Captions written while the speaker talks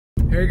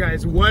Hey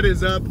guys, what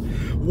is up?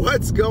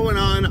 What's going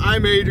on?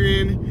 I'm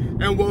Adrian,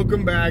 and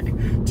welcome back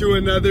to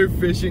another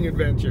fishing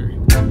adventure.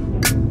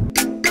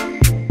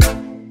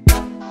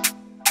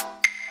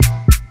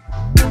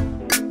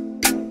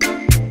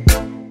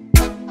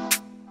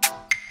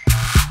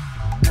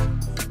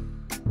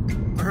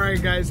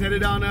 Alright guys,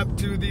 headed on up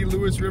to the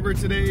Lewis River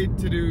today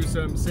to do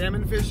some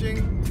salmon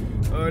fishing.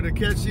 To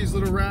catch these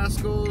little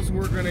rascals,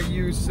 we're gonna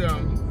use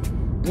some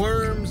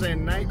worms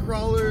and night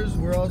crawlers.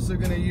 We're also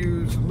gonna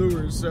use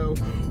lures, so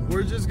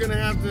we're just gonna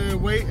have to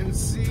wait and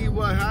see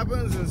what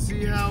happens and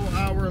see how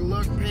our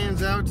luck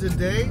pans out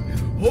today.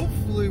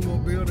 Hopefully we'll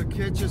be able to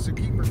catch us a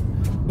keeper,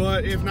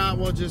 but if not,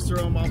 we'll just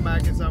throw them all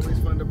back. It's always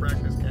fun to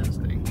practice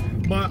casting.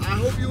 But I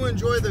hope you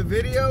enjoy the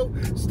video.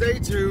 Stay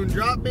tuned,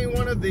 drop me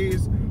one of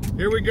these.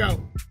 Here we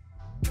go.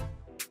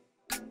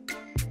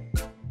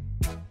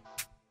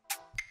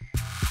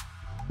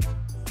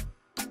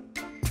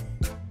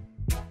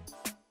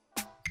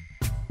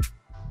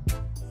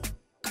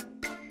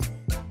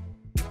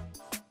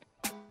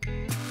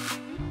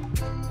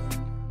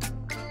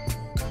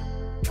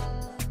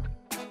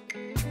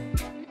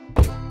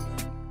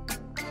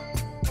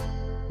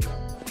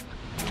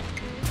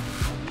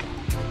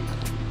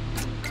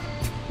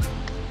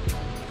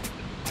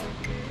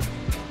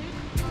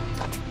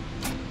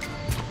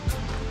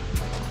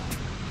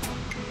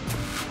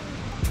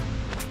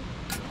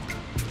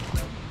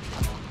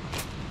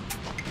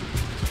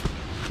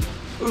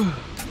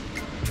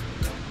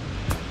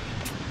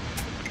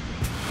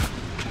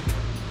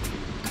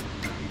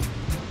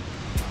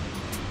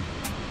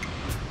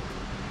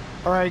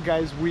 Alright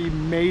guys, we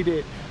made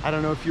it. I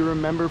don't know if you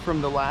remember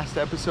from the last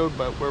episode,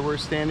 but where we're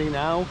standing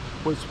now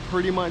was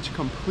pretty much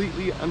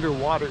completely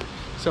underwater.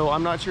 So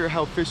I'm not sure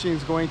how fishing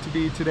is going to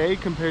be today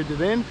compared to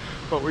then,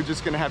 but we're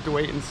just gonna have to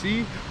wait and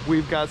see.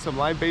 We've got some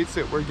live baits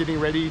that we're getting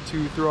ready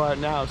to throw out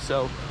now,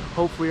 so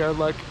hopefully our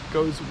luck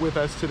goes with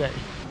us today.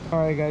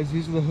 Alright guys,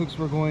 these are the hooks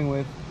we're going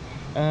with.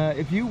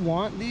 If you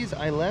want these,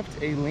 I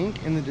left a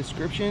link in the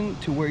description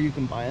to where you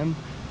can buy them.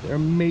 They're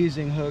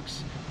amazing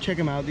hooks. Check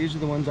them out. These are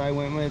the ones I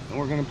went with, and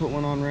we're gonna put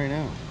one on right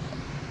now.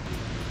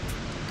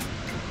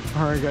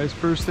 Alright guys,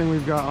 first thing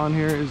we've got on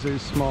here is a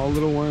small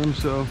little worm,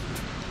 so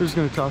we're just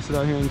gonna toss it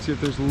out here and see if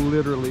there's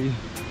literally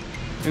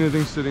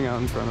anything sitting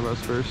out in front of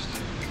us first.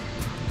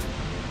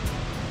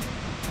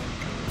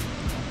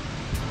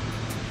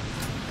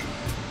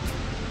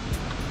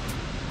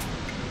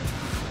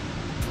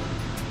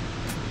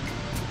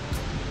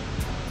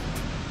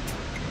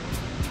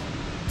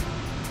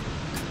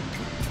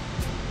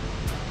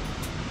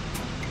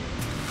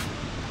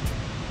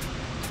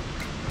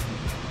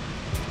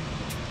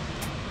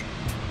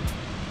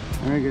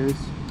 Alright guys,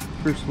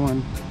 first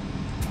one,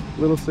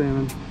 little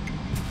salmon.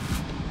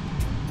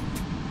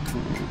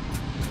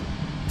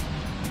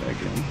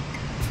 Back in.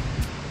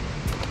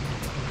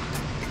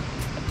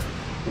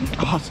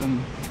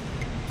 Awesome.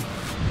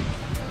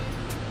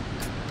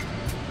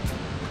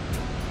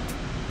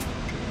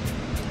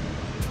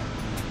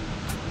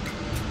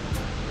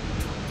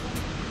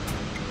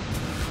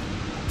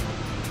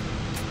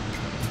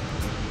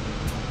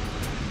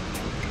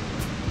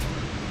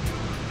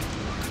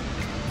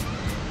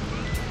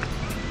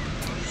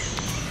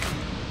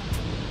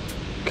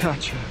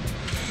 Gotcha.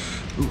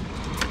 Ooh.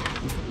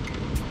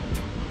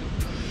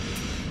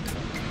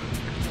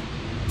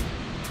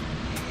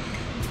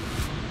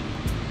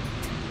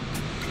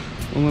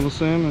 One little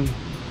salmon,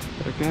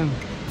 back in.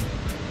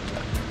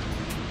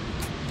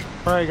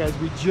 Alright guys,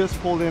 we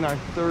just pulled in our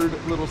third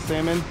little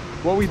salmon.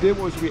 What we did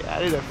was we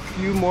added a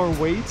few more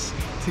weights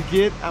to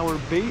get our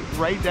bait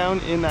right down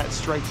in that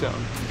strike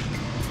zone.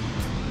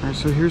 Alright,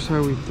 so here's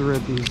how we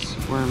thread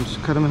these worms.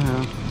 Cut them in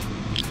half.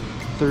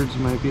 Thirds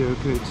might be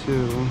okay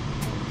too.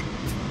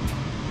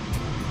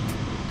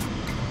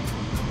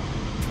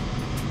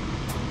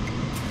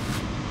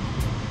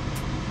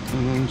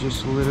 And then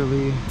just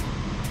literally,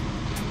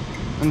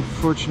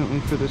 unfortunately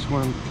for this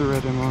one,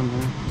 thread him on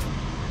there.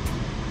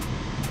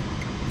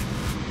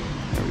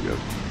 There we go.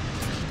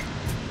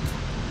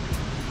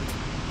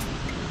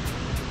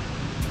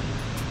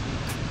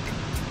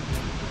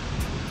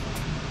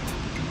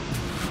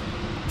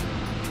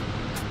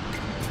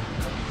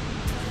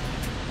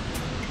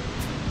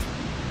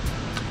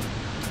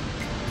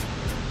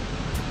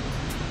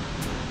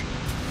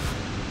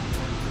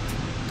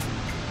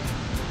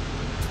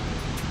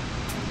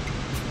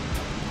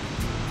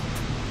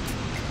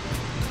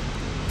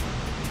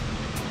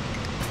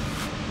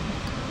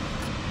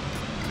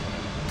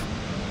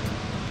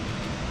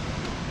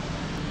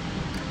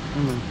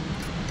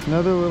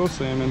 Another little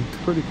salmon,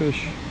 pretty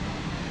fish.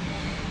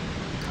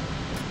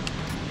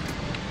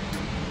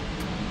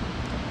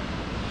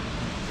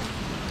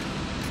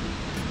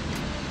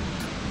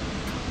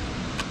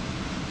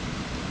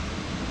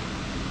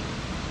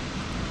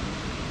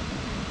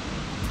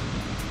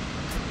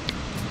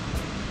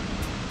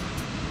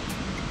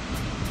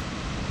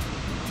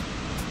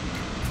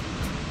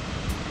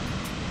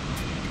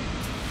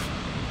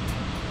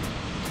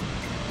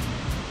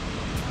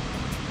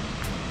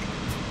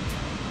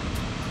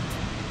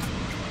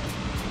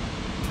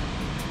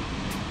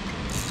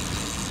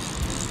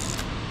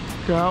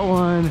 Got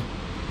one.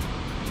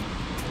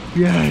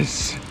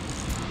 Yes.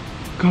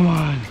 Come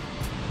on.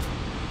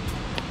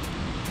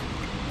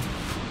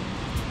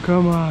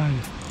 Come on.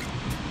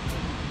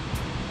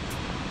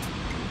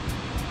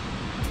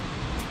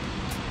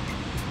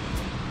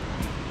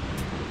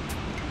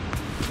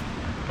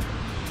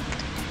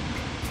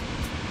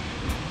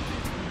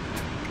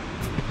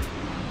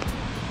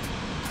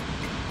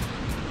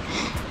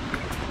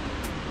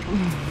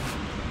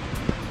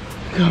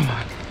 Come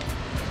on.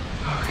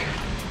 Okay.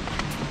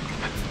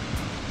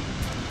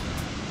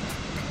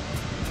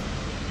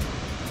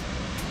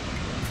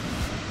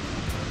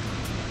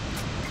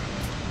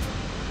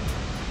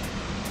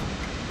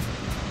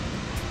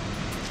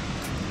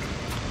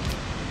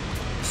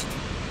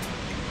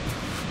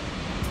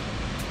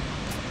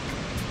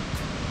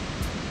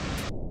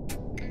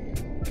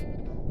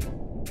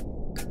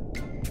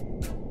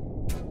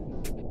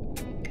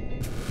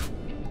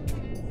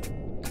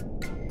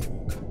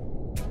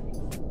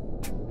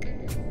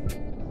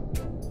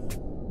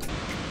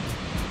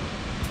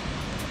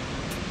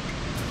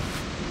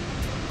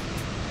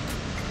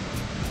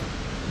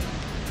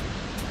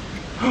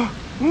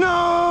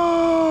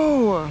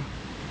 No!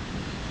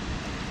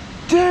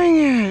 Dang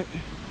it!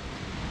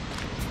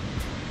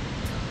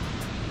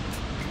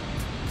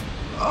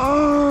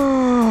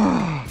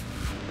 Oh!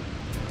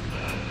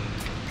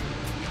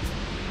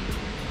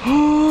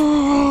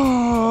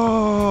 Oh!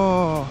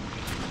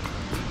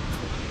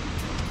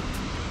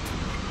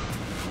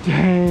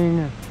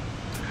 Dang!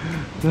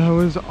 That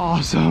was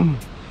awesome.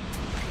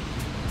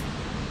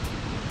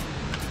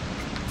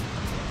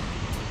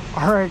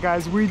 All right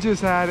guys, we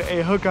just had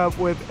a hookup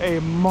with a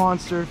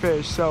monster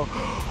fish, so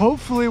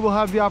hopefully we'll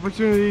have the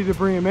opportunity to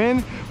bring him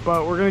in,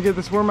 but we're gonna get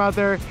this worm out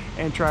there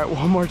and try it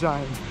one more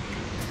time.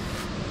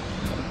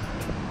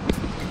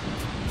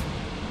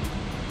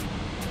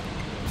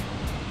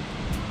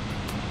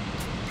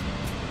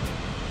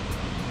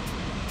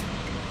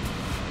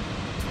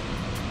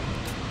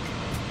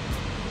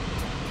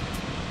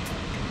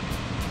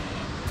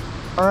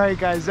 Alright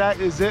guys, that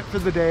is it for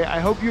the day. I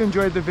hope you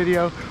enjoyed the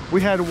video.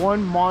 We had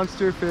one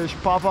monster fish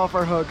pop off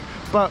our hook,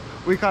 but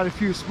we caught a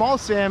few small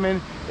salmon.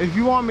 If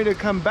you want me to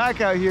come back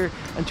out here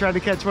and try to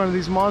catch one of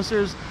these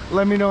monsters,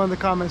 let me know in the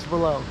comments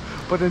below.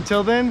 But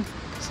until then,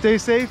 stay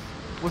safe.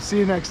 We'll see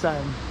you next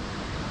time.